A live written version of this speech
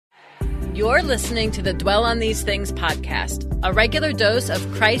You're listening to the Dwell on These Things podcast, a regular dose of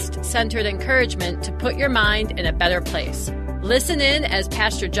Christ-centered encouragement to put your mind in a better place. Listen in as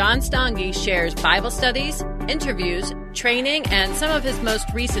Pastor John Stange shares Bible studies, interviews, training, and some of his most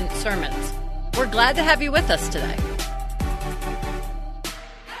recent sermons. We're glad to have you with us today.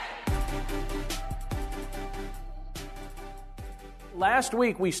 Last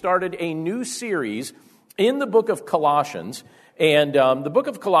week, we started a new series in the book of Colossians. And the book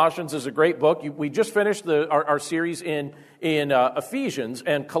of Colossians is a great book. We just finished our series in Ephesians,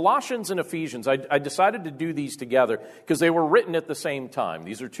 and Colossians and Ephesians, I decided to do these together because they were written at the same time.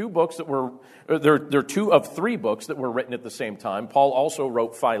 These are two books that were, they're two of three books that were written at the same time. Paul also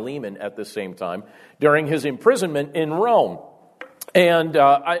wrote Philemon at the same time during his imprisonment in Rome. And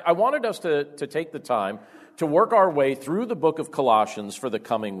I wanted us to take the time to work our way through the book of Colossians for the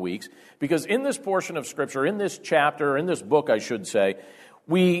coming weeks, because in this portion of Scripture, in this chapter, in this book, I should say,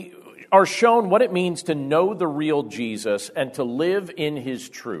 we are shown what it means to know the real Jesus and to live in His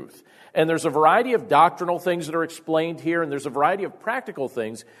truth. And there's a variety of doctrinal things that are explained here, and there's a variety of practical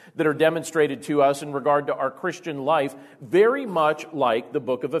things that are demonstrated to us in regard to our Christian life, very much like the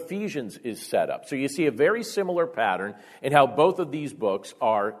book of Ephesians is set up. So you see a very similar pattern in how both of these books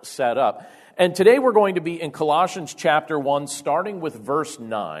are set up. And today we're going to be in Colossians chapter 1, starting with verse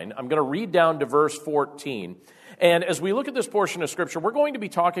 9. I'm going to read down to verse 14. And as we look at this portion of Scripture, we're going to be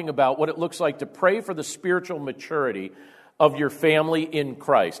talking about what it looks like to pray for the spiritual maturity of your family in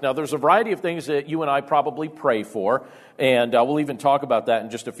Christ. Now, there's a variety of things that you and I probably pray for, and we'll even talk about that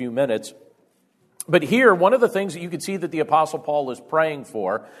in just a few minutes. But here, one of the things that you can see that the Apostle Paul is praying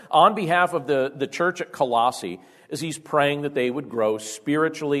for on behalf of the church at Colossae is he's praying that they would grow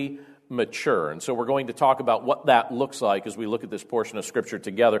spiritually mature. And so we're going to talk about what that looks like as we look at this portion of Scripture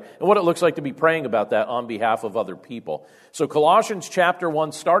together and what it looks like to be praying about that on behalf of other people. So Colossians chapter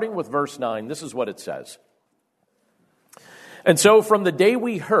 1, starting with verse 9, this is what it says. And so from the day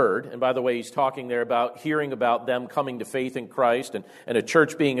we heard, and by the way, he's talking there about hearing about them coming to faith in Christ and a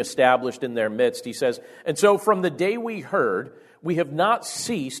church being established in their midst, he says, and so from the day we heard, we have not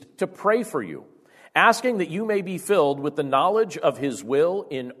ceased to pray for you, asking that you may be filled with the knowledge of His will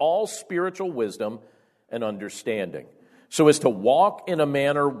in all spiritual wisdom and understanding, so as to walk in a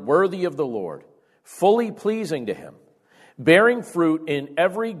manner worthy of the Lord, fully pleasing to Him, bearing fruit in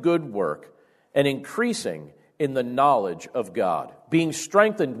every good work and increasing in the knowledge of God, being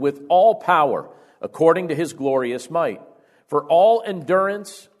strengthened with all power according to His glorious might, for all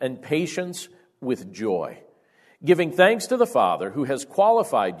endurance and patience with joy, giving thanks to the Father who has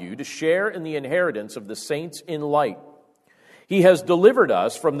qualified you to share in the inheritance of the saints in light. He has delivered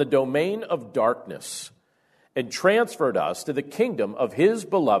us from the domain of darkness and transferred us to the kingdom of His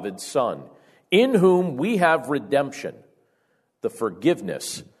beloved Son, in whom we have redemption, the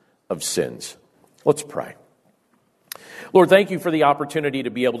forgiveness of sins. Let's pray. Lord, thank you for the opportunity to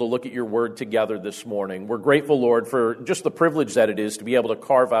be able to look at your word together this morning. We're grateful, Lord, for just the privilege that it is to be able to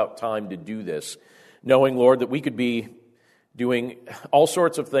carve out time to do this, knowing, Lord, that we could be doing all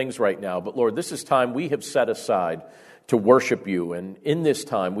sorts of things right now. But, Lord, this is time we have set aside to worship you. And in this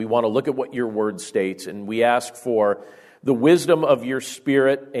time, we want to look at what your word states, and we ask for the wisdom of your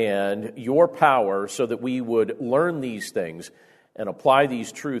Spirit and your power so that we would learn these things and apply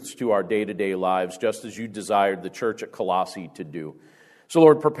these truths to our day-to-day lives, just as you desired the church at Colossae to do. So,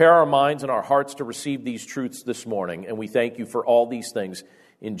 Lord, prepare our minds and our hearts to receive these truths this morning, and we thank you for all these things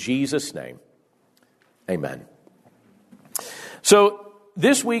in Jesus' name. Amen. So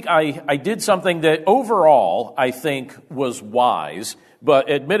this week I did something that overall I think was wise,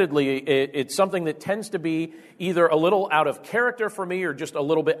 but admittedly it's something that tends to be either a little out of character for me or just a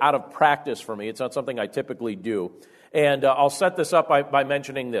little bit out of practice for me. It's not something I typically do. And I'll set this up by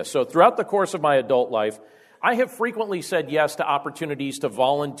mentioning this. So throughout the course of my adult life, I have frequently said yes to opportunities to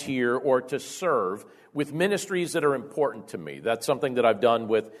volunteer or to serve with ministries that are important to me. That's something that I've done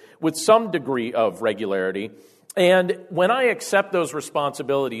with some degree of regularity. And when I accept those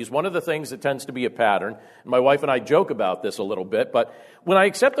responsibilities, one of the things that tends to be a pattern, and my wife and I joke about this a little bit, but when I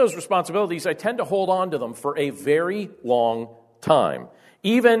accept those responsibilities, I tend to hold on to them for a very long time,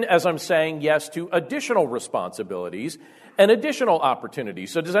 even as I'm saying yes to additional responsibilities and additional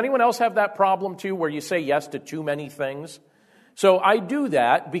opportunities. So does anyone else have that problem too, where you say yes to too many things? So I do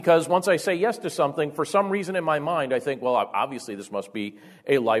that because once I say yes to something, for some reason in my mind, I think, well, obviously this must be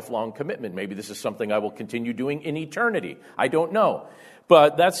a lifelong commitment. Maybe this is something I will continue doing in eternity. I don't know.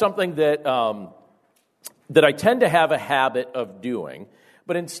 But that's something that I tend to have a habit of doing.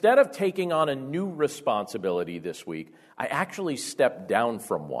 But instead of taking on a new responsibility this week, I actually stepped down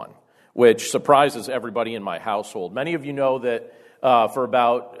from one, which surprises everybody in my household. Many of you know that for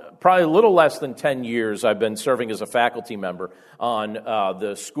about probably a little less than 10 years. I've been serving as a faculty member on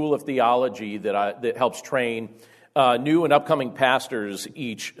the School of Theology that helps train new and upcoming pastors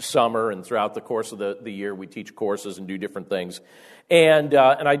each summer, and throughout the course of the year we teach courses and do different things. And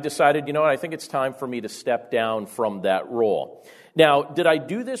I decided, I think it's time for me to step down from that role. Now, did I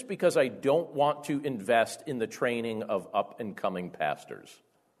do this because I don't want to invest in the training of up-and-coming pastors?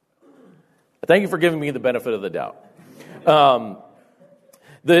 Thank you for giving me the benefit of the doubt.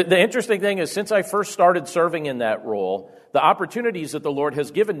 The interesting thing is, since I first started serving in that role, the opportunities that the Lord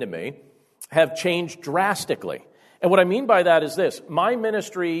has given to me have changed drastically. And what I mean by that is this: my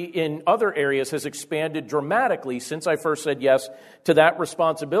ministry in other areas has expanded dramatically since I first said yes to that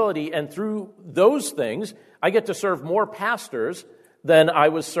responsibility. And through those things, I get to serve more pastors than I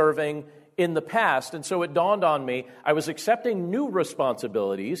was serving in the past. And so it dawned on me, I was accepting new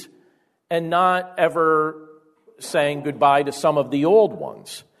responsibilities and not ever saying goodbye to some of the old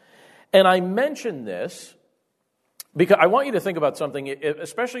ones. And I mention this because I want you to think about something,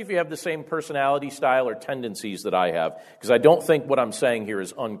 especially if you have the same personality style or tendencies that I have, because I don't think what I'm saying here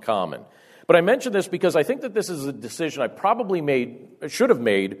is uncommon. But I mention this because I think that this is a decision I should have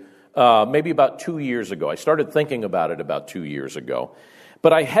made maybe about 2 years ago. I started thinking about it about 2 years ago.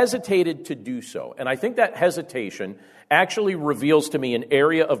 But I hesitated to do so. And I think that hesitation actually reveals to me an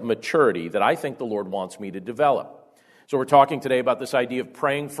area of maturity that I think the Lord wants me to develop. So we're talking today about this idea of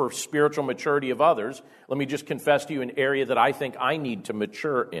praying for spiritual maturity of others. Let me just confess to you an area that I think I need to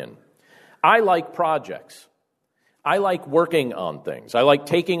mature in. I like projects. I like working on things. I like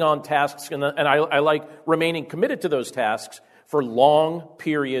taking on tasks, and I like remaining committed to those tasks for long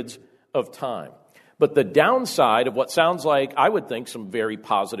periods of time. But the downside of what sounds like, I would think, some very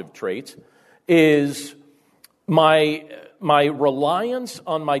positive traits is my reliance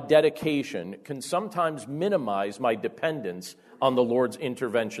on my dedication can sometimes minimize my dependence on the Lord's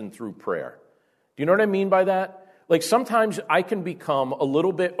intervention through prayer. Do you know what I mean by that? Like, sometimes I can become a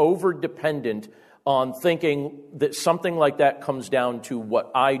little bit over-dependent on thinking that something like that comes down to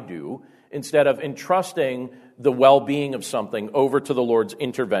what I do, instead of entrusting the well-being of something over to the Lord's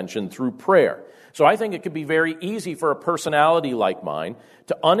intervention through prayer. So I think it could be very easy for a personality like mine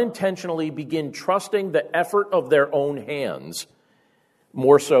to unintentionally begin trusting the effort of their own hands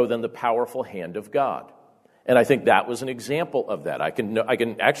more so than the powerful hand of God. And I think that was an example of that. I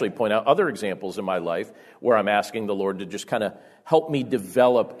can actually point out other examples in my life where I'm asking the Lord to just kind of help me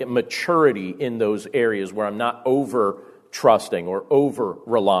develop maturity in those areas where I'm not over-trusting or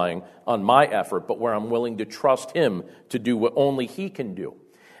over-relying on my effort, but where I'm willing to trust Him to do what only He can do.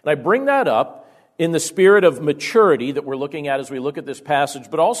 And I bring that up in the spirit of maturity that we're looking at as we look at this passage,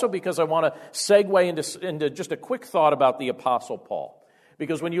 but also because I want to segue into just a quick thought about the Apostle Paul.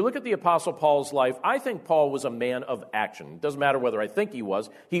 Because when you look at the Apostle Paul's life, I think Paul was a man of action. It doesn't matter whether I think he was.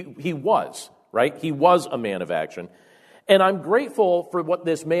 He was, right? He was a man of action. And I'm grateful for what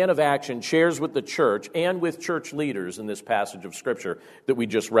this man of action shares with the church and with church leaders in this passage of Scripture that we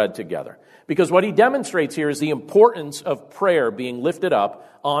just read together. Because what he demonstrates here is the importance of prayer being lifted up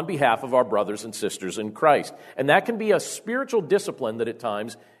on behalf of our brothers and sisters in Christ. And that can be a spiritual discipline that at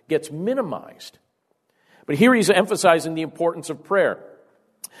times gets minimized. But here he's emphasizing the importance of prayer.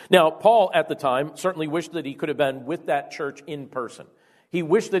 Now, Paul at the time certainly wished that he could have been with that church in person. He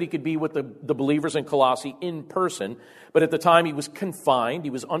wished that he could be with the believers in Colossae in person, but at the time he was confined. He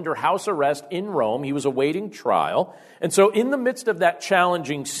was under house arrest in Rome. He was awaiting trial. And so in the midst of that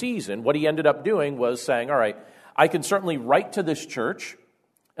challenging season, what he ended up doing was saying, all right, I can certainly write to this church,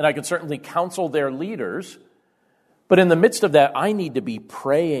 and I can certainly counsel their leaders, but in the midst of that, I need to be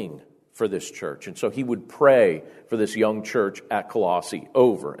praying for this church. And so he would pray for this young church at Colossae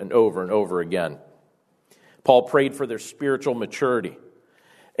over and over and over again. Paul prayed for their spiritual maturity.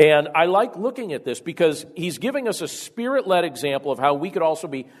 And I like looking at this because he's giving us a Spirit-led example of how we could also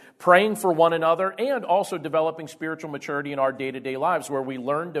be praying for one another and also developing spiritual maturity in our day-to-day lives, where we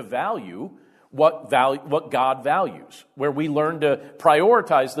learn to value what God values, where we learn to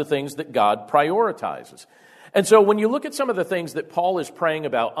prioritize the things that God prioritizes. And so when you look at some of the things that Paul is praying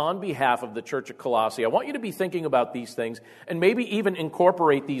about on behalf of the church at Colossae, I want you to be thinking about these things and maybe even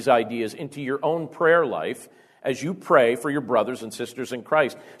incorporate these ideas into your own prayer life as you pray for your brothers and sisters in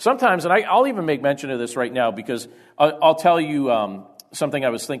Christ. Sometimes, and I'll even make mention of this right now because I'll tell you something I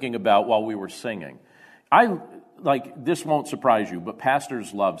was thinking about while we were singing. This won't surprise you, but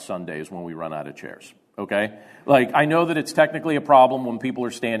pastors love Sundays when we run out of chairs, okay? I know that it's technically a problem when people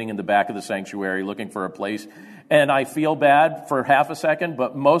are standing in the back of the sanctuary looking for a place, and I feel bad for half a second,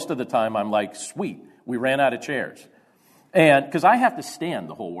 but most of the time I'm like, sweet, we ran out of chairs. And because I have to stand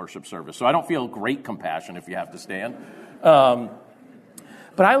the whole worship service, so I don't feel great compassion if you have to stand.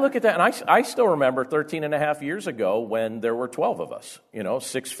 But I look at that, and I still remember 13 and a half years ago when there were 12 of us,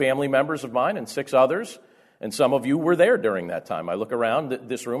 6 family members of mine and 6 others, and some of you were there during that time. I look around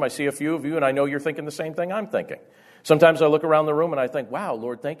this room, I see a few of you, and I know you're thinking the same thing I'm thinking. Sometimes I look around the room and I think, wow,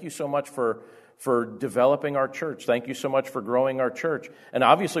 Lord, thank you so much for developing our church. Thank you so much for growing our church. And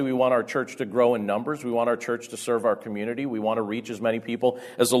obviously we want our church to grow in numbers. We want our church to serve our community. We want to reach as many people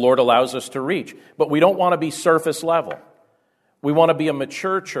as the Lord allows us to reach. But we don't want to be surface level. We want to be a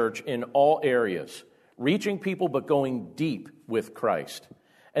mature church in all areas, reaching people but going deep with Christ.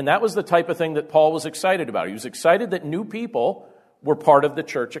 And that was the type of thing that Paul was excited about. He was excited that new people were part of the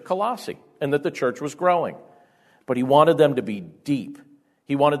church at Colossae and that the church was growing. But he wanted them to be deep.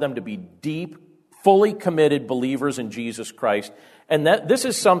 He wanted them to be deep, fully committed believers in Jesus Christ. And this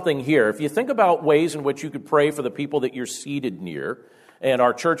is something here. If you think about ways in which you could pray for the people that you're seated near, and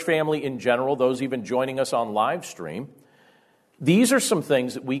our church family in general, those even joining us on live stream, these are some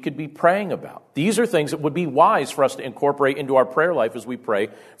things that we could be praying about. These are things that would be wise for us to incorporate into our prayer life as we pray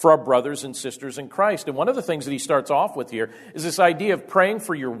for our brothers and sisters in Christ. And one of the things that he starts off with here is this idea of praying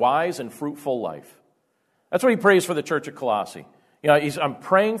for your wise and fruitful life. That's what he prays for the church at Colossae. I'm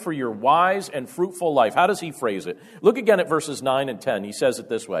praying for your wise and fruitful life. How does he phrase it? Look again at verses 9 and 10. He says it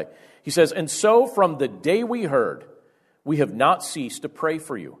this way. He says, "And so from the day we heard, we have not ceased to pray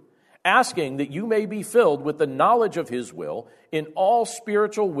for you, asking that you may be filled with the knowledge of his will in all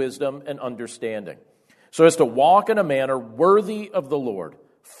spiritual wisdom and understanding, so as to walk in a manner worthy of the Lord,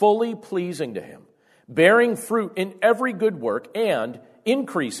 fully pleasing to him, bearing fruit in every good work and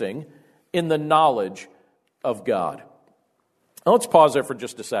increasing in the knowledge of God." Now let's pause there for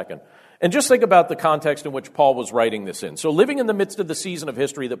just a second and just think about the context in which Paul was writing this in. So living in the midst of the season of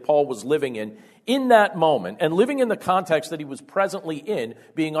history that Paul was living in that moment, and living in the context that he was presently in,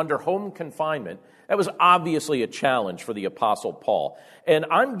 being under home confinement, that was obviously a challenge for the Apostle Paul. And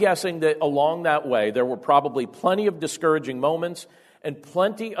I'm guessing that along that way, there were probably plenty of discouraging moments and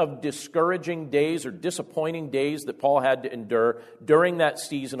plenty of discouraging days or disappointing days that Paul had to endure during that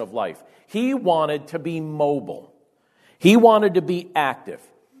season of life. He wanted to be mobile. He wanted to be active.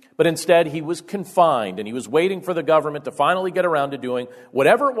 But instead, he was confined, and he was waiting for the government to finally get around to doing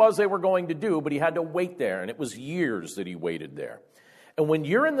whatever it was they were going to do, but he had to wait there, and it was years that he waited there. And when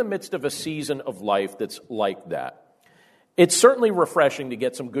you're in the midst of a season of life that's like that, it's certainly refreshing to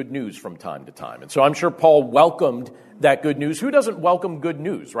get some good news from time to time. And so I'm sure Paul welcomed that good news. Who doesn't welcome good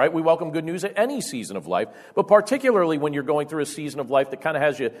news, right? We welcome good news at any season of life, but particularly when you're going through a season of life that kind of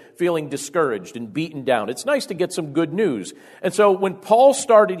has you feeling discouraged and beaten down. It's nice to get some good news. And so when Paul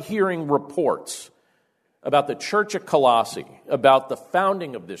started hearing reports about the church at Colossae, about the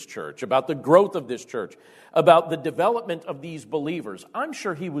founding of this church, about the growth of this church, about the development of these believers, I'm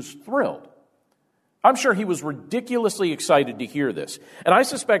sure he was thrilled. I'm sure he was ridiculously excited to hear this. And I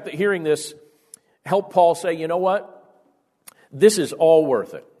suspect that hearing this helped Paul say, you know what? This is all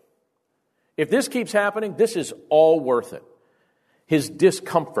worth it. If this keeps happening, this is all worth it. His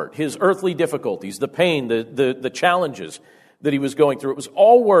discomfort, his earthly difficulties, the pain, the challenges that he was going through, it was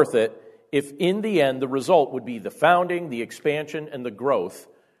all worth it if in the end the result would be the founding, the expansion, and the growth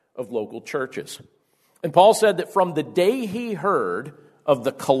of local churches. And Paul said that from the day he heard of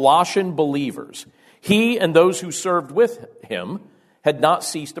the Colossian believers, he and those who served with him had not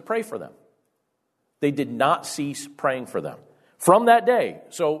ceased to pray for them. They did not cease praying for them. From that day,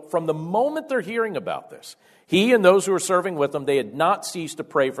 so from the moment they're hearing about this, he and those who were serving with them, they had not ceased to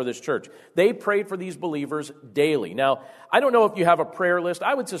pray for this church. They prayed for these believers daily. Now, I don't know if you have a prayer list.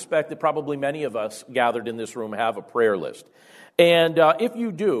 I would suspect that probably many of us gathered in this room have a prayer list. And if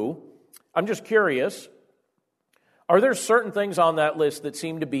you do, I'm just curious, are there certain things on that list that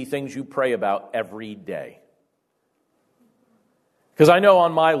seem to be things you pray about every day? Because I know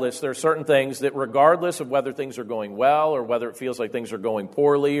on my list there are certain things that regardless of whether things are going well or whether it feels like things are going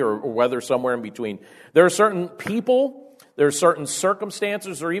poorly or whether somewhere in between, there are certain people, there are certain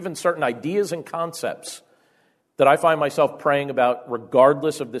circumstances or even certain ideas and concepts that I find myself praying about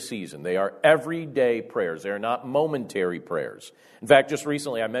regardless of the season. They are everyday prayers. They are not momentary prayers. In fact, just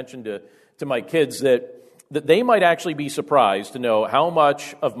recently I mentioned to my kids that they might actually be surprised to know how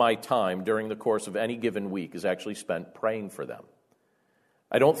much of my time during the course of any given week is actually spent praying for them.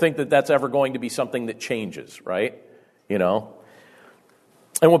 I don't think that that's ever going to be something that changes, right? And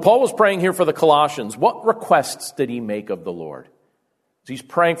when Paul was praying here for the Colossians, what requests did he make of the Lord? He's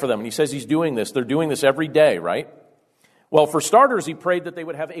praying for them, and he says he's doing this. They're doing this every day, right? Well, for starters, he prayed that they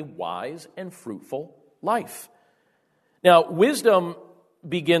would have a wise and fruitful life. Now, wisdom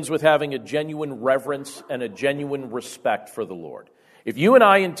begins with having a genuine reverence and a genuine respect for the Lord. If you and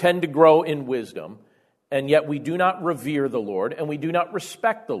I intend to grow in wisdom, and yet we do not revere the Lord, and we do not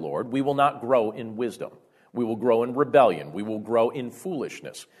respect the Lord, we will not grow in wisdom. We will grow in rebellion. We will grow in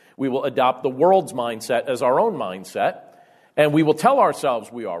foolishness. We will adopt the world's mindset as our own mindset, and we will tell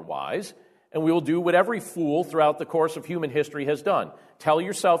ourselves we are wise, and we will do what every fool throughout the course of human history has done. Tell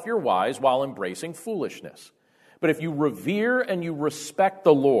yourself you're wise while embracing foolishness. But if you revere and you respect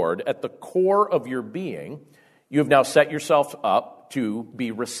the Lord at the core of your being, you have now set yourself up to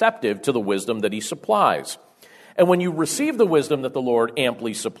be receptive to the wisdom that He supplies. And when you receive the wisdom that the Lord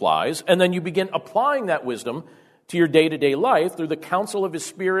amply supplies, and then you begin applying that wisdom to your day-to-day life through the counsel of His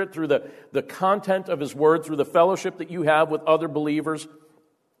Spirit, through the content of His Word, through the fellowship that you have with other believers,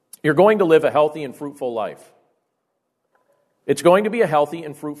 you're going to live a healthy and fruitful life. It's going to be a healthy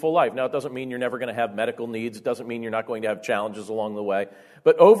and fruitful life. Now, it doesn't mean you're never going to have medical needs. It doesn't mean you're not going to have challenges along the way.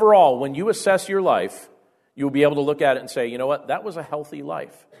 But overall, when you assess your life, you'll be able to look at it and say, you know what, that was a healthy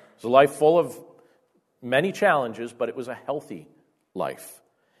life. It was a life full of many challenges, but it was a healthy life.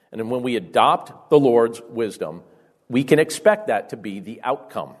 And then when we adopt the Lord's wisdom, we can expect that to be the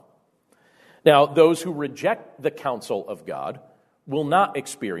outcome. Now, those who reject the counsel of God will not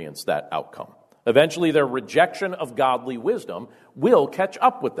experience that outcome. Eventually, their rejection of godly wisdom will catch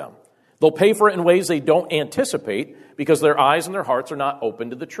up with them. They'll pay for it in ways they don't anticipate because their eyes and their hearts are not open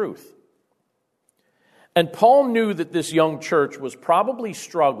to the truth. And Paul knew that this young church was probably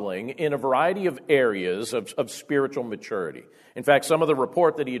struggling in a variety of areas of spiritual maturity. In fact, some of the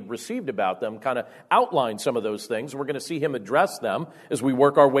report that he had received about them kind of outlined some of those things. We're going to see him address them as we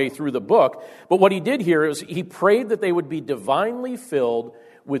work our way through the book. But what he did here is he prayed that they would be divinely filled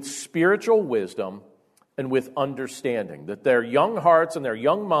with spiritual wisdom and with understanding, that their young hearts and their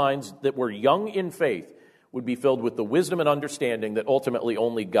young minds that were young in faith would be filled with the wisdom and understanding that ultimately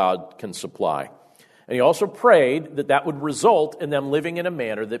only God can supply. And he also prayed that that would result in them living in a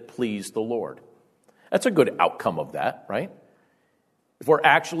manner that pleased the Lord. That's a good outcome of that, right? If we're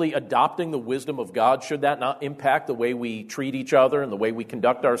actually adopting the wisdom of God, should that not impact the way we treat each other and the way we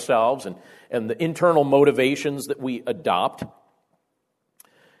conduct ourselves and the internal motivations that we adopt?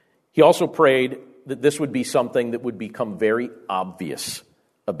 He also prayed that this would be something that would become very obvious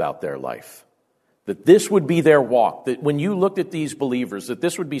about their life. That this would be their walk. That when you looked at these believers, that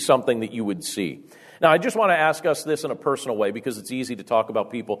this would be something that you would see. Now, I just want to ask us this in a personal way because it's easy to talk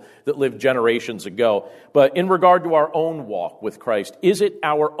about people that lived generations ago. But in regard to our own walk with Christ, is it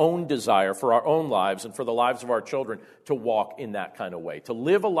our own desire for our own lives and for the lives of our children to walk in that kind of way? To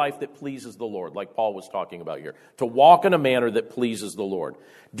live a life that pleases the Lord, like Paul was talking about here. To walk in a manner that pleases the Lord.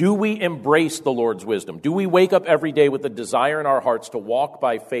 Do we embrace the Lord's wisdom? Do we wake up every day with a desire in our hearts to walk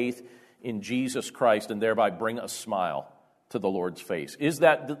by faith in Jesus Christ and thereby bring a smile to the Lord's face? Is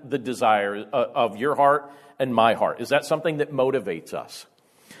that the desire of your heart and my heart? Is that something that motivates us?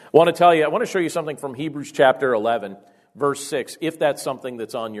 I want to show you something from Hebrews chapter 11, verse 6, if that's something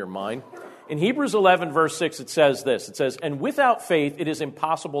that's on your mind. In Hebrews 11, verse 6, it says this. It says, "And without faith it is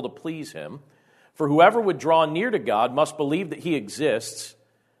impossible to please Him, for whoever would draw near to God must believe that He exists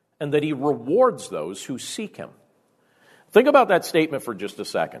and that He rewards those who seek Him." Think about that statement for just a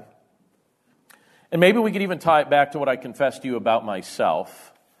second. And maybe we could even tie it back to what I confessed to you about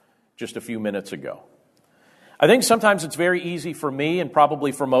myself just a few minutes ago. I think sometimes it's very easy for me and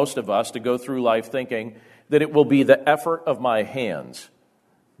probably for most of us to go through life thinking that it will be the effort of my hands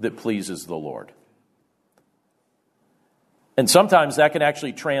that pleases the Lord. And sometimes that can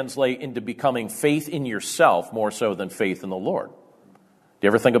actually translate into becoming faith in yourself more so than faith in the Lord. Do you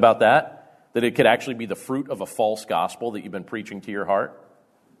ever think about that? That it could actually be the fruit of a false gospel that you've been preaching to your heart?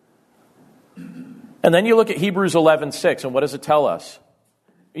 And then you look at Hebrews 11:6, and what does it tell us?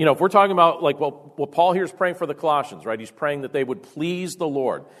 You know, if we're talking about, like, what Paul here is praying for the Colossians, right? He's praying that they would please the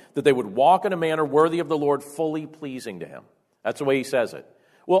Lord, that they would walk in a manner worthy of the Lord, fully pleasing to Him. That's the way he says it.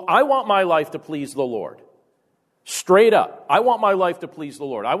 Well, I want my life to please the Lord. Straight up. I want my life to please the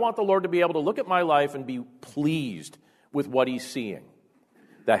Lord. I want the Lord to be able to look at my life and be pleased with what He's seeing.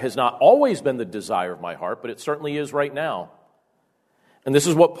 That has not always been the desire of my heart, but it certainly is right now. And this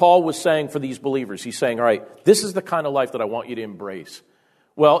is what Paul was saying for these believers. He's saying, all right, this is the kind of life that I want you to embrace.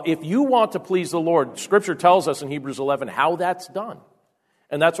 Well, if you want to please the Lord, Scripture tells us in Hebrews 11 how that's done.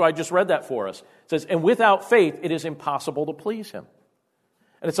 And that's why I just read that for us. It says, and without faith, it is impossible to please Him.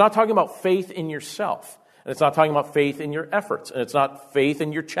 And it's not talking about faith in yourself. And it's not talking about faith in your efforts. And it's not faith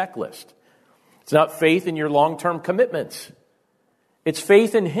in your checklist. It's not faith in your long-term commitments. It's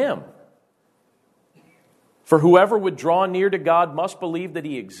faith in Him. For whoever would draw near to God must believe that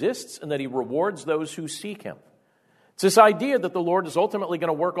He exists and that He rewards those who seek Him. It's this idea that the Lord is ultimately going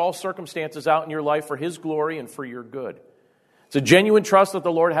to work all circumstances out in your life for His glory and for your good. It's a genuine trust that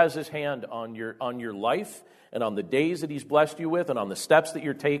the Lord has his hand on your life and on the days that he's blessed you with and on the steps that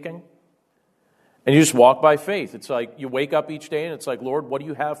you're taking. And you just walk by faith. It's like you wake up each day and it's like, Lord, what do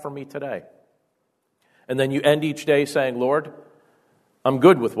you have for me today? And then you end each day saying, Lord, I'm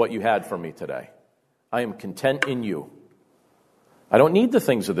good with what you had for me today. I am content in you. I don't need the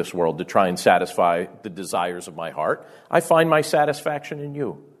things of this world to try and satisfy the desires of my heart. I find my satisfaction in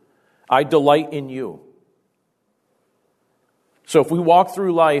you. I delight in you. So if we walk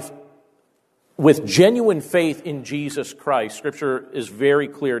through life with genuine faith in Jesus Christ, Scripture is very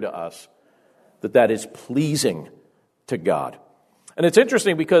clear to us that that is pleasing to God. And it's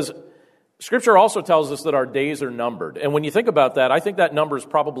interesting because Scripture also tells us that our days are numbered. And when you think about that, I think that number is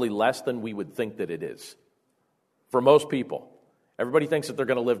probably less than we would think that it is. For most people. Everybody thinks that they're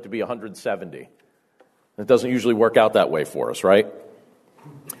going to live to be 170. It doesn't usually work out that way for us, right?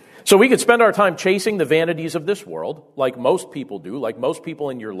 So we could spend our time chasing the vanities of this world, like most people do, like most people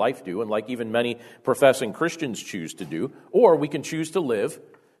in your life do, and like even many professing Christians choose to do, or we can choose to live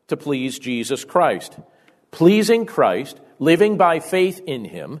to please Jesus Christ. Pleasing Christ, living by faith in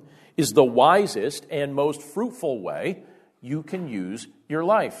him, is the wisest and most fruitful way you can use your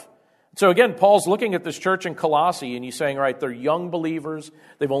life. So again, Paul's looking at this church in Colossae and he's saying, all right, they're young believers.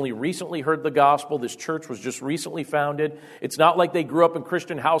 They've only recently heard the gospel. This church was just recently founded. It's not like they grew up in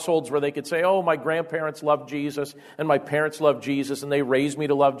Christian households where they could say, oh, my grandparents loved Jesus and my parents loved Jesus and they raised me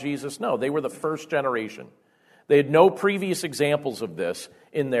to love Jesus. No, they were the first generation. They had no previous examples of this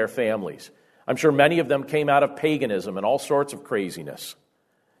in their families. I'm sure many of them came out of paganism and all sorts of craziness.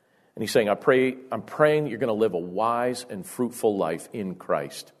 And he's saying, I'm praying that you're going to live a wise and fruitful life in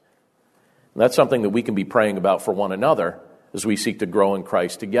Christ. And that's something that we can be praying about for one another as we seek to grow in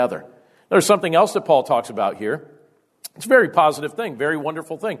Christ together. There's something else that Paul talks about here. It's a very positive thing, very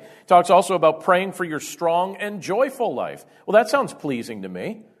wonderful thing. He talks also about praying for your strong and joyful life. Well, that sounds pleasing to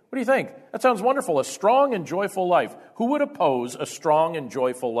me. What do you think? That sounds wonderful. A strong and joyful life. Who would oppose a strong and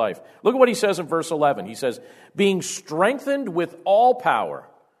joyful life? Look at what he says in verse 11. He says, being strengthened with all power,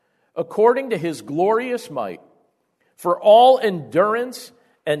 according to his glorious might, for all endurance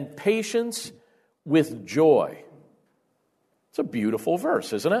and patience with joy. It's a beautiful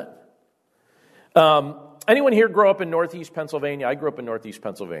verse, isn't it? Anyone here grow up in Northeast Pennsylvania? I grew up in Northeast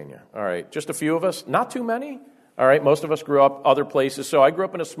Pennsylvania. All right, just a few of us. Not too many. All right, most of us grew up other places. So I grew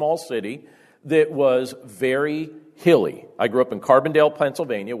up in a small city that was very hilly. I grew up in Carbondale,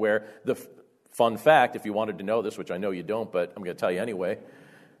 Pennsylvania, where fun fact, if you wanted to know this, which I know you don't, but I'm going to tell you anyway,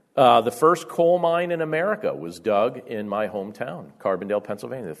 the first coal mine in America was dug in my hometown, Carbondale,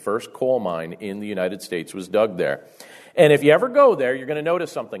 Pennsylvania. The first coal mine in the United States was dug there. And if you ever go there, you're going to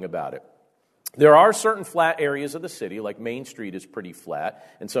notice something about it. There are certain flat areas of the city, like Main Street is pretty flat,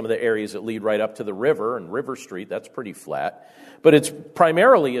 and some of the areas that lead right up to the river and River Street, that's pretty flat. But it's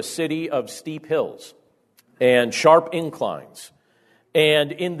primarily a city of steep hills and sharp inclines.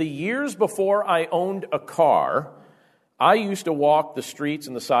 And in the years before I owned a car, I used to walk the streets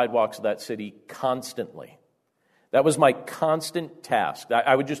and the sidewalks of that city constantly. That was my constant task.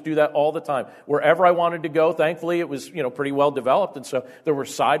 I would just do that all the time. Wherever I wanted to go, thankfully, it was pretty well developed, and so there were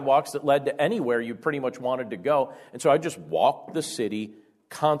sidewalks that led to anywhere you pretty much wanted to go. And so I just walked the city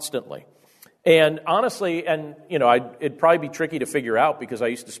constantly. And honestly, it'd probably be tricky to figure out because I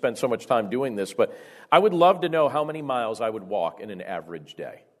used to spend so much time doing this, but I would love to know how many miles I would walk in an average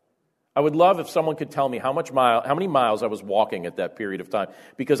day. I would love if someone could tell me how many miles I was walking at that period of time,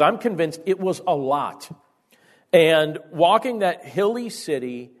 because I'm convinced it was a lot. And walking that hilly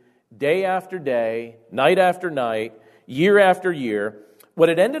city day after day, night after night, year after year, what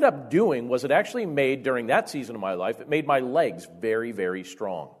it ended up doing was it actually made, during that season of my life, it made my legs very, very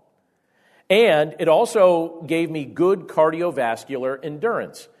strong. And it also gave me good cardiovascular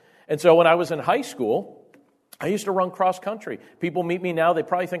endurance. And so when I was in high school, I used to run cross country. People meet me now, they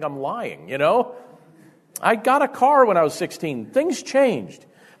probably think I'm lying, I got a car when I was 16. Things changed.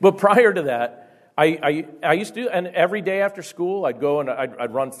 But prior to that, I used to do, and every day after school, I'd go and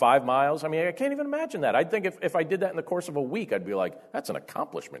I'd run 5 miles. I mean, I can't even imagine that. I'd think if I did that in the course of a week, I'd be like, that's an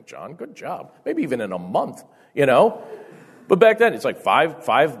accomplishment, John. Good job. Maybe even in a month, But back then, it's like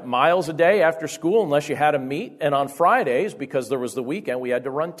 5 miles a day after school, unless you had a meet. And on Fridays, because there was the weekend, we had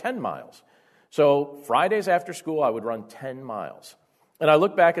to run 10 miles. So Fridays after school, I would run 10 miles. And I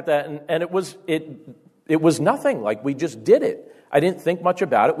look back at that, and it was nothing. Like, we just did it. I didn't think much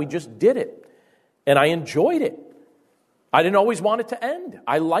about it. We just did it. And I enjoyed it. I didn't always want it to end.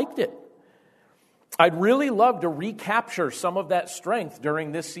 I liked it. I'd really love to recapture some of that strength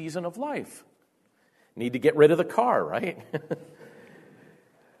during this season of life. Need to get rid of the car, right?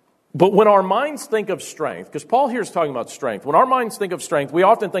 But when our minds think of strength, because Paul here is talking about strength, when our minds think of strength, we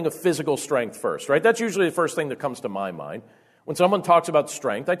often think of physical strength first, right? That's usually the first thing that comes to my mind. When someone talks about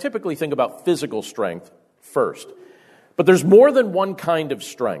strength, I typically think about physical strength first. But there's more than one kind of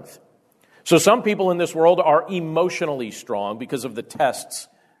strength. So some people in this world are emotionally strong because of the tests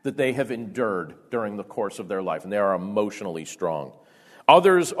that they have endured during the course of their life, and they are emotionally strong.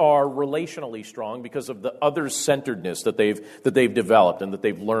 Others are relationally strong because of the others-centeredness that they've developed and that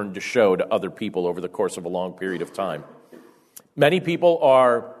they've learned to show to other people over the course of a long period of time. Many people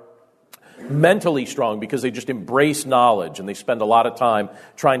are mentally strong because they just embrace knowledge and they spend a lot of time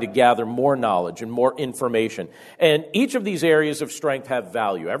trying to gather more knowledge and more information. And each of these areas of strength have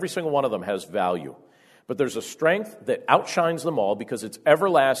value. Every single one of them has value. But there's a strength that outshines them all because it's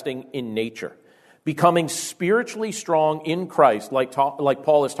everlasting in nature. Becoming spiritually strong in Christ, like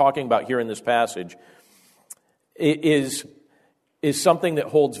Paul is talking about here in this passage, is something that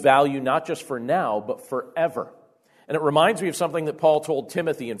holds value not just for now, but forever. And it reminds me of something that Paul told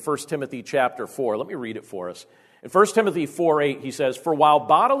Timothy in 1 Timothy chapter 4. Let me read it for us. In 1 Timothy 4:8, he says, "For while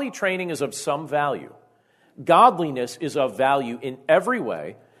bodily training is of some value, godliness is of value in every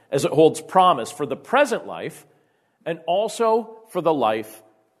way, as it holds promise for the present life and also for the life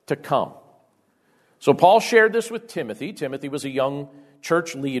to come." So Paul shared this with Timothy. Timothy was a young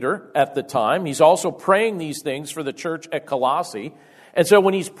church leader at the time. He's also praying these things for the church at Colossae. And so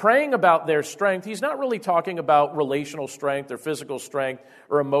when he's praying about their strength, he's not really talking about relational strength or physical strength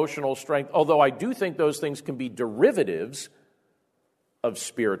or emotional strength, although I do think those things can be derivatives of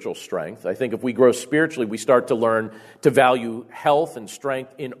spiritual strength. I think if we grow spiritually, we start to learn to value health and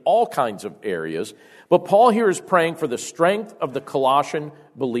strength in all kinds of areas. But Paul here is praying for the strength of the Colossian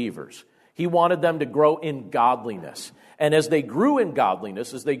believers. He wanted them to grow in godliness. And as they grew in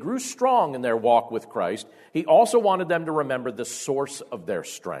godliness, as they grew strong in their walk with Christ, he also wanted them to remember the source of their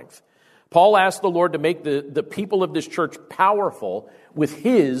strength. Paul asked the Lord to make the people of this church powerful with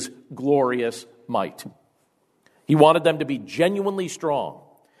his glorious might. He wanted them to be genuinely strong.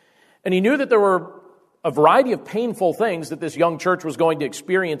 And he knew that there were a variety of painful things that this young church was going to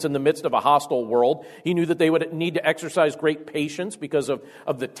experience in the midst of a hostile world. He knew that they would need to exercise great patience because of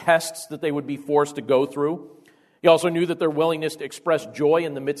the tests that they would be forced to go through. He also knew that their willingness to express joy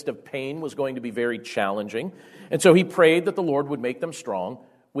in the midst of pain was going to be very challenging. And so he prayed that the Lord would make them strong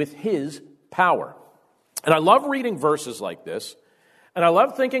with his power. And I love reading verses like this, and I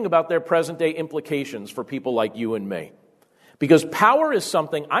love thinking about their present-day implications for people like you and me. Because power is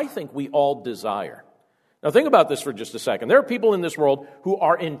something I think we all desire. Now think about this for just a second. There are people in this world who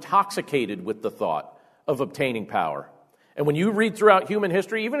are intoxicated with the thought of obtaining power. And when you read throughout human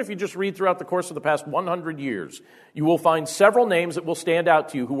history, even if you just read throughout the course of the past 100 years, you will find several names that will stand out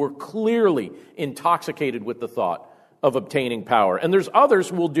to you who were clearly intoxicated with the thought of obtaining power. And there's others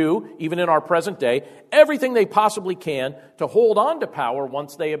who will do, even in our present day, everything they possibly can to hold on to power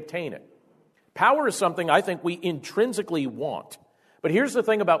once they obtain it. Power is something I think we intrinsically want. But here's the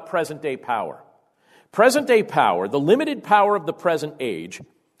thing about present-day power. Present-day power, the limited power of the present age,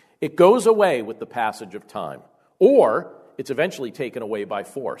 it goes away with the passage of time. Or it's eventually taken away by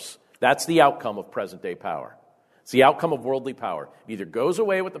force. That's the outcome of present-day power. It's the outcome of worldly power. It either goes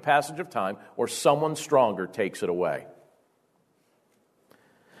away with the passage of time or someone stronger takes it away.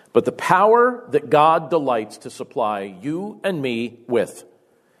 But the power that God delights to supply you and me with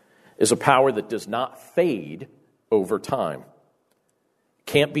is a power that does not fade over time.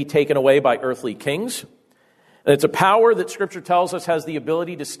 Can't be taken away by earthly kings. And it's a power that Scripture tells us has the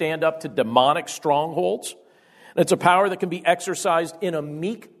ability to stand up to demonic strongholds. And it's a power that can be exercised in a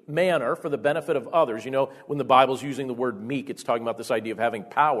meek manner for the benefit of others. You know, when the Bible's using the word meek, it's talking about this idea of having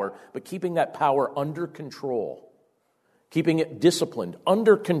power, but keeping that power under control. Keeping it disciplined,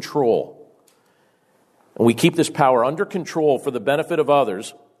 under control. And we keep this power under control for the benefit of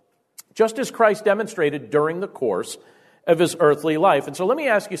others, just as Christ demonstrated during the course of his earthly life. And so let me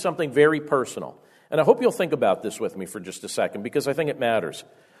ask you something very personal. And I hope you'll think about this with me for just a second, because I think it matters.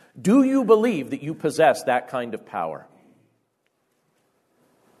 Do you believe that you possess that kind of power?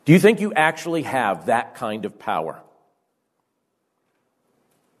 Do you think you actually have that kind of power?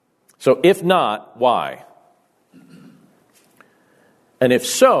 So if not, why? And if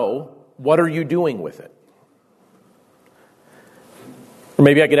so, what are you doing with it? Or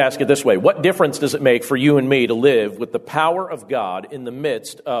maybe I could ask it this way. What difference does it make for you and me to live with the power of God in the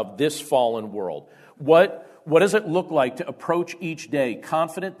midst of this fallen world? What does it look like to approach each day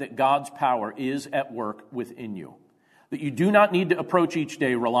confident that God's power is at work within you? That you do not need to approach each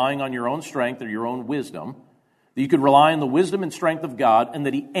day relying on your own strength or your own wisdom. That you could rely on the wisdom and strength of God and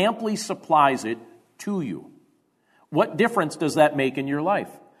that he amply supplies it to you. What difference does that make in your life?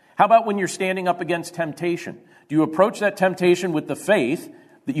 How about when you're standing up against temptation? Do you approach that temptation with the faith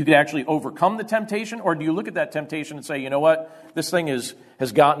that you could actually overcome the temptation? Or do you look at that temptation and say, you know what, this thing has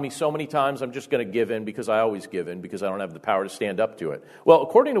gotten me so many times, I'm just going to give in because I always give in because I don't have the power to stand up to it? Well,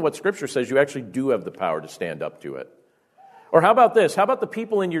 according to what Scripture says, you actually do have the power to stand up to it. Or how about this? How about the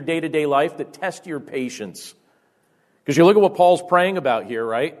people in your day-to-day life that test your patience? Because you look at what Paul's praying about here,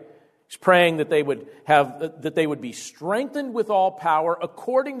 right? He's praying that they would be strengthened with all power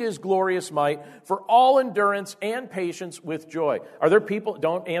according to his glorious might for all endurance and patience with joy. Are there people,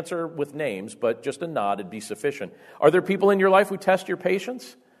 don't answer with names, but just a nod would be sufficient. Are there people in your life who test your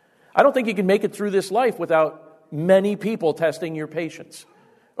patience? I don't think you can make it through this life without many people testing your patience.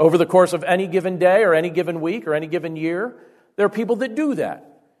 Over the course of any given day or any given week or any given year, there are people that do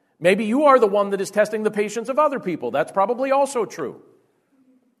that. Maybe you are the one that is testing the patience of other people. That's probably also true.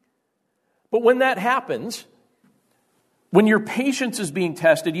 But when that happens, when your patience is being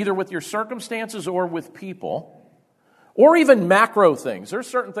tested, either with your circumstances or with people, or even macro things, there's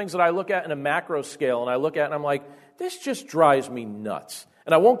certain things that I look at in a macro scale, and I look at and I'm like, this just drives me nuts.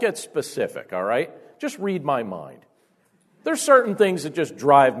 And I won't get specific, all right? Just read my mind. There's certain things that just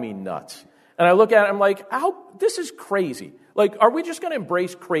drive me nuts. And I look at it, I'm like, this is crazy. Like, are we just going to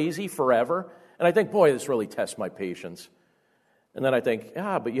embrace crazy forever? And I think, boy, this really tests my patience. And then I think,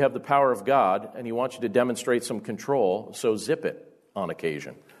 but you have the power of God, and he wants you to demonstrate some control, so zip it on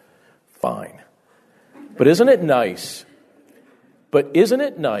occasion. Fine. But isn't it nice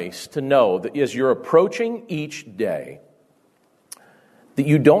to know that as you're approaching each day, that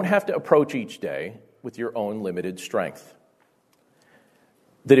you don't have to approach each day with your own limited strength?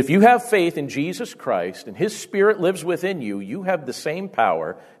 That if you have faith in Jesus Christ and his Spirit lives within you, you have the same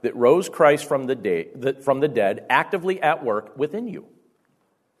power that rose Christ from the dead actively at work within you.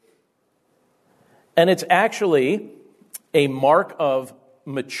 And it's actually a mark of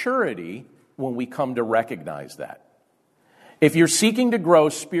maturity when we come to recognize that. If you're seeking to grow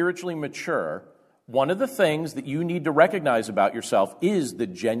spiritually mature, one of the things that you need to recognize about yourself is the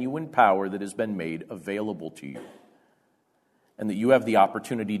genuine power that has been made available to you. And that you have the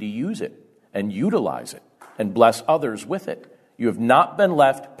opportunity to use it and utilize it and bless others with it. You have not been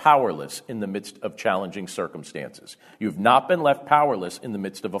left powerless in the midst of challenging circumstances. You have not been left powerless in the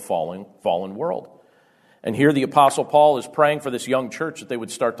midst of a fallen world. And here the Apostle Paul is praying for this young church that they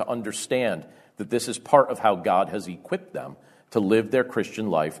would start to understand that this is part of how God has equipped them to live their Christian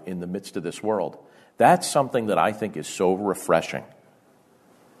life in the midst of this world. That's something that I think is so refreshing.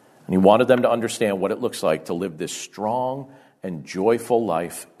 And he wanted them to understand what it looks like to live this strong and joyful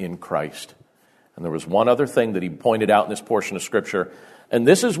life in Christ. And there was one other thing that he pointed out in this portion of Scripture, and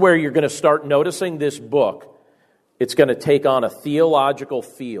this is where you're going to start noticing this book. It's going to take on a theological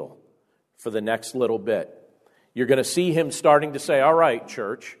feel for the next little bit. You're going to see him starting to say, all right,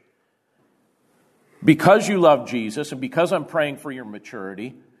 church, because you love Jesus and because I'm praying for your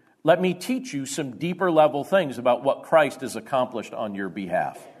maturity, let me teach you some deeper level things about what Christ has accomplished on your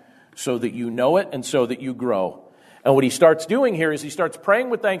behalf so that you know it and so that you grow. And what he starts doing here is he starts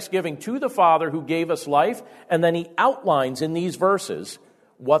praying with thanksgiving to the Father who gave us life, and then he outlines in these verses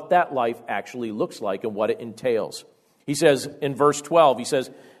what that life actually looks like and what it entails. He says in verse 12, he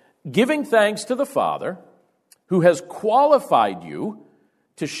says, giving thanks to the Father who has qualified you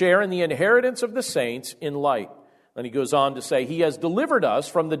to share in the inheritance of the saints in light. Then he goes on to say, he has delivered us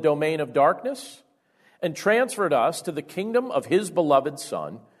from the domain of darkness and transferred us to the kingdom of his beloved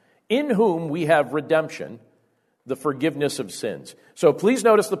Son, in whom we have redemption, the forgiveness of sins. So please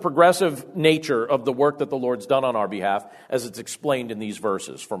notice the progressive nature of the work that the Lord's done on our behalf as it's explained in these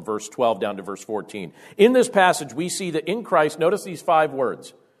verses from verse 12 down to verse 14. In this passage, we see that in Christ, notice these 5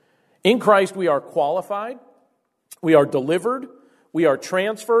 words. In Christ, we are qualified, we are delivered, we are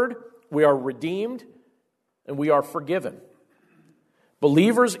transferred, we are redeemed, and we are forgiven.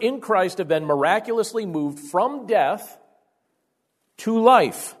 Believers in Christ have been miraculously moved from death to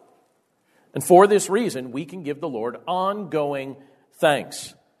life. And for this reason, we can give the Lord ongoing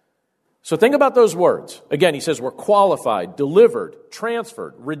thanks. So think about those words. Again, he says we're qualified, delivered,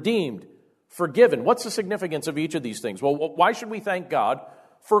 transferred, redeemed, forgiven. What's the significance of each of these things? Well, why should we thank God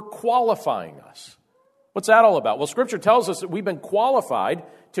for qualifying us? What's that all about? Well, Scripture tells us that we've been qualified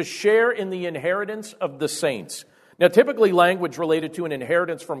to share in the inheritance of the saints. Now, typically language related to an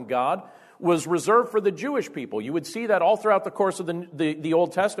inheritance from God was reserved for the Jewish people. You would see that all throughout the course of the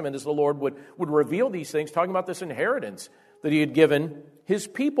Old Testament as the Lord would reveal these things, talking about this inheritance that he had given his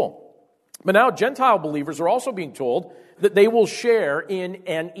people. But now Gentile believers are also being told that they will share in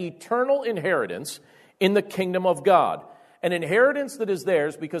an eternal inheritance in the kingdom of God. an inheritance that is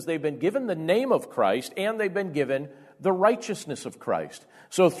theirs because they've been given the name of Christ and they've been given the righteousness of Christ.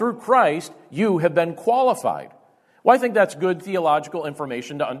 So through Christ, you have been qualified. Well, I think that's good theological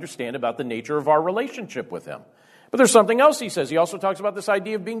information to understand about the nature of our relationship with Him. But there's something else he says. He also talks about this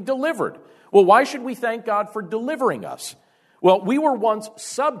idea of being delivered. Well, why should we thank God for delivering us? Well, we were once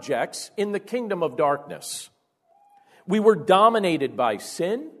subjects in the kingdom of darkness. We were dominated by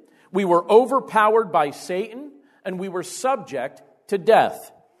sin, we were overpowered by Satan, and we were subject to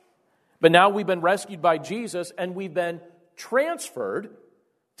death. But now we've been rescued by Jesus, and we've been transferred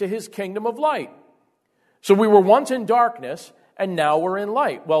to His kingdom of light. So we were once in darkness, and now we're in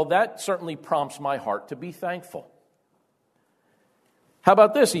light. Well, that certainly prompts my heart to be thankful. How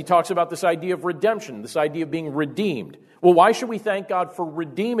about this? He talks about this idea of redemption, this idea of being redeemed. Well, why should we thank God for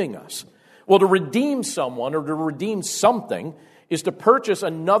redeeming us? Well, to redeem someone or to redeem something is to purchase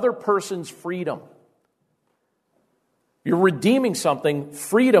another person's freedom. You're redeeming something,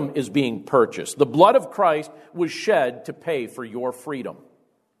 freedom is being purchased. The blood of Christ was shed to pay for your freedom.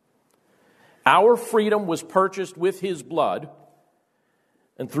 Our freedom was purchased with His blood,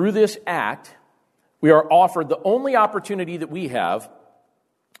 and through this act, we are offered the only opportunity that we have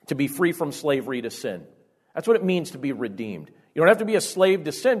to be free from slavery to sin. That's what it means to be redeemed. You don't have to be a slave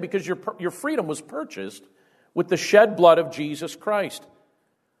to sin because your freedom was purchased with the shed blood of Jesus Christ.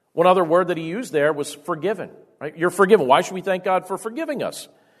 One other word that he used there was forgiven. Right? You're forgiven. Why should we thank God for forgiving us?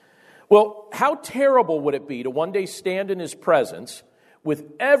 Well, how terrible would it be to one day stand in His presence with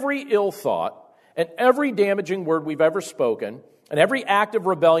every ill thought and every damaging word we've ever spoken and every act of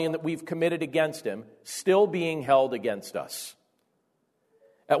rebellion that we've committed against Him still being held against us?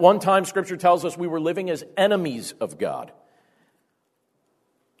 At one time, Scripture tells us we were living as enemies of God.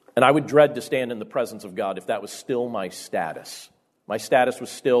 And I would dread to stand in the presence of God if that was still my status. My status was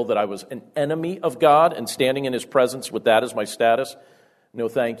still that I was an enemy of God, and standing in His presence with that as my status, no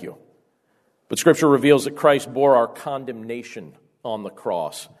thank you. But Scripture reveals that Christ bore our condemnation on the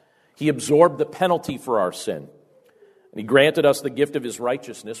cross. He absorbed the penalty for our sin, and He granted us the gift of His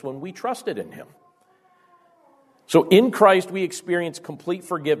righteousness when we trusted in Him. So in Christ we experience complete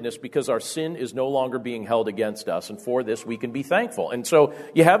forgiveness because our sin is no longer being held against us, and for this we can be thankful. And so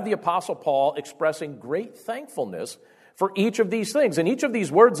you have the Apostle Paul expressing great thankfulness for each of these things. And each of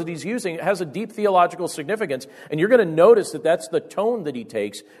these words that he's using has a deep theological significance, and you're going to notice that that's the tone that he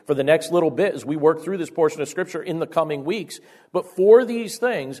takes for the next little bit as we work through this portion of Scripture in the coming weeks. But for these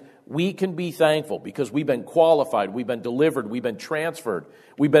things, we can be thankful because we've been qualified, we've been delivered, we've been transferred,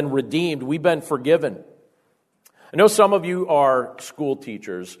 we've been redeemed, we've been forgiven. I know some of you are school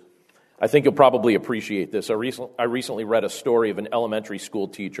teachers. I think you'll probably appreciate this. I recently read a story of an elementary school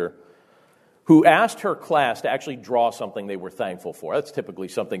teacher who asked her class to actually draw something they were thankful for. That's typically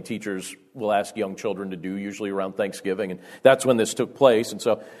something teachers will ask young children to do, usually around Thanksgiving, and that's when this took place. And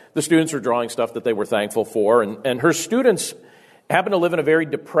so the students were drawing stuff that they were thankful for, and her students happened to live in a very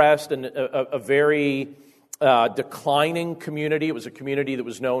depressed and a very declining community. It was a community that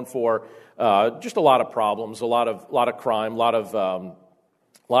was known for just a lot of problems, a lot of crime, a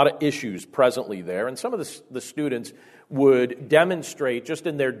lot of issues presently there. And some of the students would demonstrate just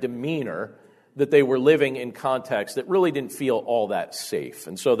in their demeanor that they were living in contexts that really didn't feel all that safe.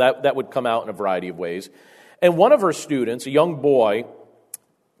 And so that would come out in a variety of ways. And one of her students, a young boy,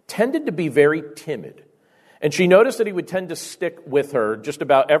 tended to be very timid. And she noticed that he would tend to stick with her just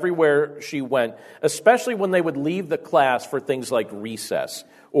about everywhere she went, especially when they would leave the class for things like recess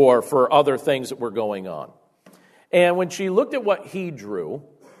or for other things that were going on. And when she looked at what he drew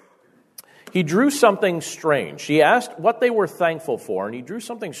something strange. She asked what they were thankful for, and he drew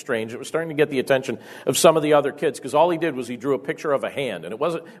something strange. It was starting to get the attention of some of the other kids, because all he did was he drew a picture of a hand. And it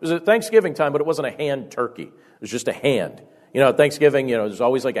was at Thanksgiving time, but it wasn't a hand turkey. It was just a hand. You know, at Thanksgiving, there's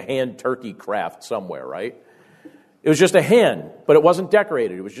always like a hand turkey craft somewhere, right? It was just a hand, but it wasn't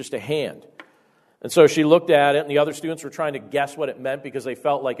decorated. It was just a hand. And so she looked at it, and the other students were trying to guess what it meant because they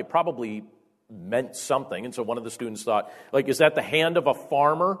felt like it probably meant something. And so one of the students thought, like, is that the hand of a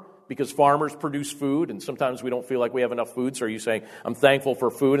farmer? Because farmers produce food, and sometimes we don't feel like we have enough food. So are you saying, I'm thankful for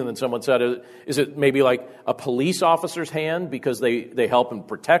food? And then someone said, is it maybe like a police officer's hand because they help and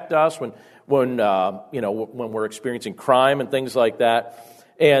protect us when we're experiencing crime and things like that?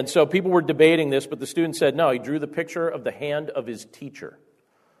 And so people were debating this, but the student said, no, he drew the picture of the hand of his teacher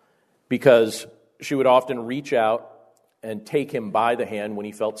because she would often reach out and take him by the hand when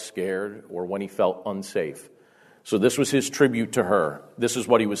he felt scared or when he felt unsafe. So this was his tribute to her. This is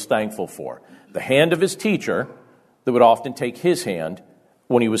what he was thankful for. The hand of his teacher that would often take his hand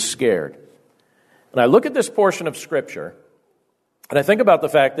when he was scared. And I look at this portion of Scripture, and I think about the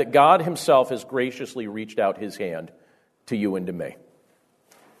fact that God himself has graciously reached out his hand to you and to me.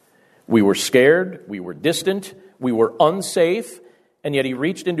 We were scared, we were distant, we were unsafe, and yet he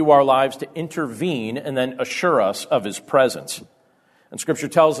reached into our lives to intervene and then assure us of his presence. And Scripture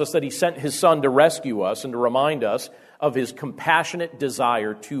tells us that he sent his Son to rescue us and to remind us of his compassionate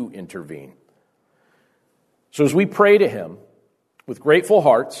desire to intervene. So as we pray to him with grateful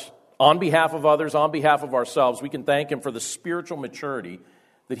hearts, on behalf of others, on behalf of ourselves, we can thank him for the spiritual maturity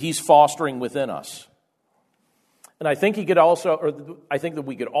that he's fostering within us. And I think that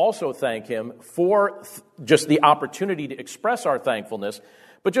we could also thank him for just the opportunity to express our thankfulness,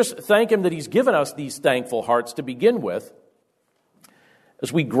 but just thank him that he's given us these thankful hearts to begin with,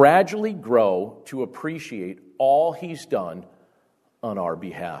 as we gradually grow to appreciate all he's done on our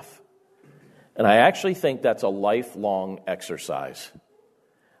behalf. And I actually think that's a lifelong exercise.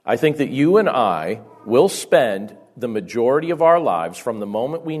 I think that you and I will spend the majority of our lives from the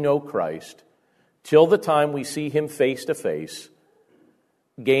moment we know Christ till the time we see him face to face,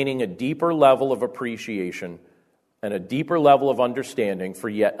 gaining a deeper level of appreciation and a deeper level of understanding for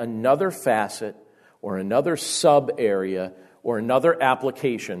yet another facet or another sub-area or another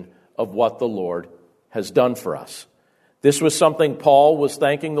application of what the Lord has done for us. This was something Paul was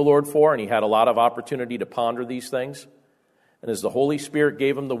thanking the Lord for, and he had a lot of opportunity to ponder these things. And as the Holy Spirit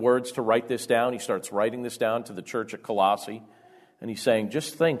gave him the words to write this down, he starts writing this down to the church at Colossae, and he's saying,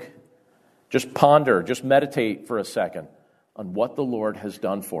 just think, just ponder, just meditate for a second on what the Lord has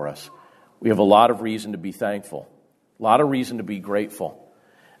done for us. We have a lot of reason to be thankful, a lot of reason to be grateful.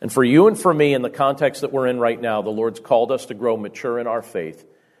 And for you and for me, in the context that we're in right now, the Lord's called us to grow mature in our faith.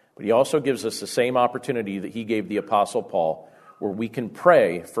 But he also gives us the same opportunity that he gave the Apostle Paul, where we can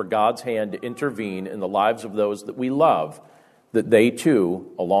pray for God's hand to intervene in the lives of those that we love, that they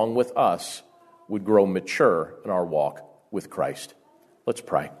too, along with us, would grow mature in our walk with Christ. Let's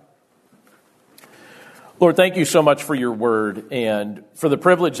pray. Lord, thank you so much for your word and for the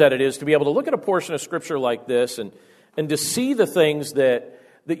privilege that it is to be able to look at a portion of Scripture like this and to see the things that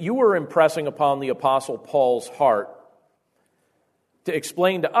you were impressing upon the Apostle Paul's heart to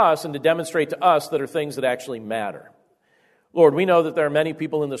explain to us and to demonstrate to us that are things that actually matter. Lord, we know that there are many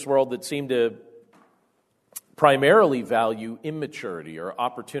people in this world that seem to primarily value immaturity or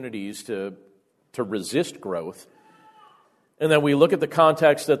opportunities to resist growth. And then we look at the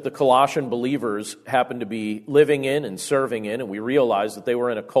context that the Colossian believers happened to be living in and serving in, and we realize that they were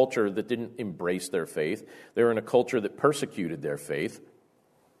in a culture that didn't embrace their faith. They were in a culture that persecuted their faith.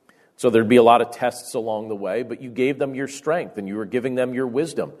 So there'd be a lot of tests along the way, but you gave them your strength, and you were giving them your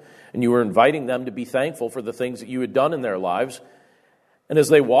wisdom, and you were inviting them to be thankful for the things that you had done in their lives. And as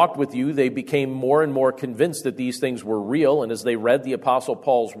they walked with you, they became more and more convinced that these things were real. And as they read the Apostle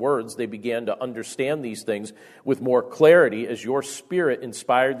Paul's words, they began to understand these things with more clarity as your Spirit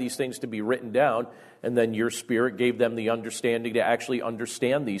inspired these things to be written down. And then your Spirit gave them the understanding to actually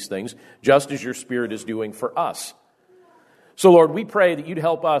understand these things, just as your Spirit is doing for us. So, Lord, we pray that you'd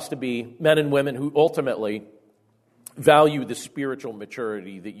help us to be men and women who ultimately value the spiritual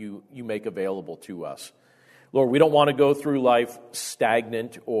maturity that you make available to us. Lord, we don't want to go through life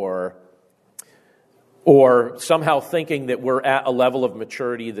stagnant or somehow thinking that we're at a level of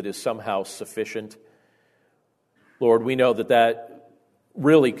maturity that is somehow sufficient. Lord, we know that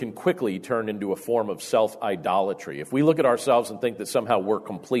really can quickly turn into a form of self-idolatry. If we look at ourselves and think that somehow we're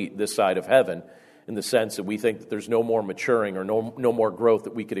complete this side of heaven, in the sense that we think that there's no more maturing or no more growth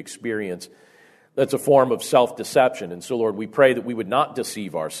that we could experience, that's a form of self-deception. And so, Lord, we pray that we would not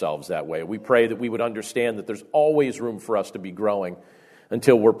deceive ourselves that way. We pray that we would understand that there's always room for us to be growing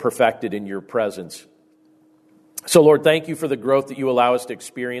until we're perfected in your presence. So, Lord, thank you for the growth that you allow us to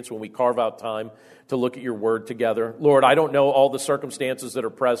experience when we carve out time to look at your word together. Lord, I don't know all the circumstances that are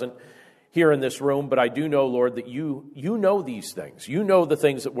present here in this room, but I do know, Lord, that you know these things. You know the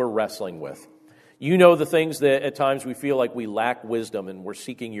things that we're wrestling with. You know the things that at times we feel like we lack wisdom and we're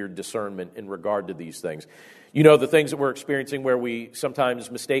seeking your discernment in regard to these things. You know the things that we're experiencing where we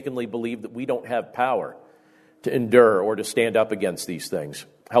sometimes mistakenly believe that we don't have power to endure or to stand up against these things.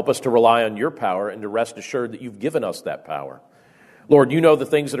 Help us to rely on your power and to rest assured that you've given us that power. Lord, you know the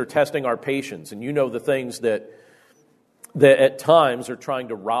things that are testing our patience, and you know the things that at times are trying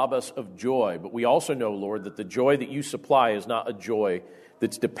to rob us of joy. But we also know, Lord, that the joy that you supply is not a joy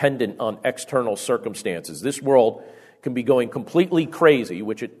that's dependent on external circumstances. This world can be going completely crazy,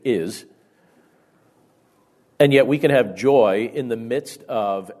 which it is, and yet we can have joy in the midst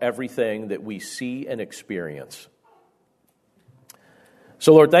of everything that we see and experience.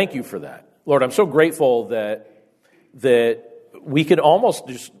 So, Lord, thank you for that. Lord, I'm so grateful that we can almost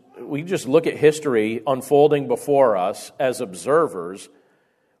just look at history unfolding before us as observers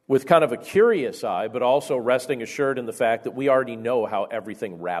with kind of a curious eye, but also resting assured in the fact that we already know how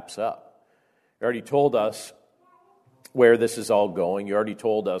everything wraps up. You already told us where this is all going. You already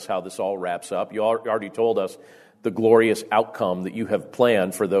told us how this all wraps up. You already told us the glorious outcome that you have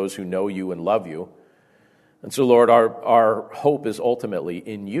planned for those who know you and love you. And so, Lord, our hope is ultimately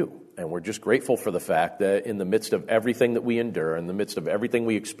in you. And we're just grateful for the fact that in the midst of everything that we endure, in the midst of everything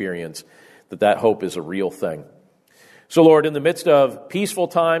we experience, that hope is a real thing. So, Lord, in the midst of peaceful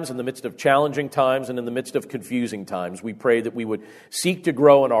times, in the midst of challenging times, and in the midst of confusing times, we pray that we would seek to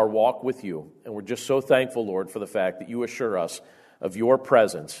grow in our walk with you. And we're just so thankful, Lord, for the fact that you assure us of your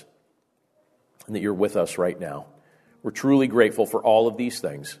presence and that you're with us right now. We're truly grateful for all of these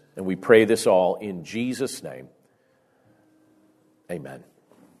things, and we pray this all in Jesus' name. Amen.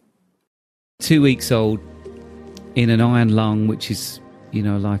 2 weeks old in an iron lung, which is,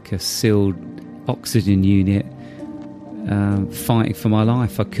 like a sealed oxygen unit, fighting for my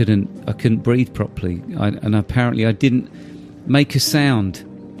life. I couldn't breathe properly, and apparently I didn't make a sound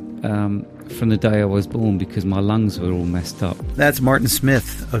from the day I was born because my lungs were all messed up. That's Martin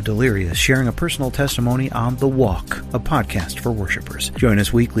Smith of Delirious sharing a personal testimony on The Walk, a podcast for worshipers. Join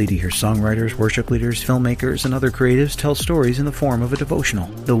us weekly to hear songwriters, worship leaders, filmmakers, and other creatives tell stories in the form of a devotional.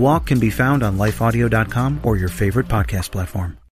 The Walk can be found on lifeaudio.com or your favorite podcast platform.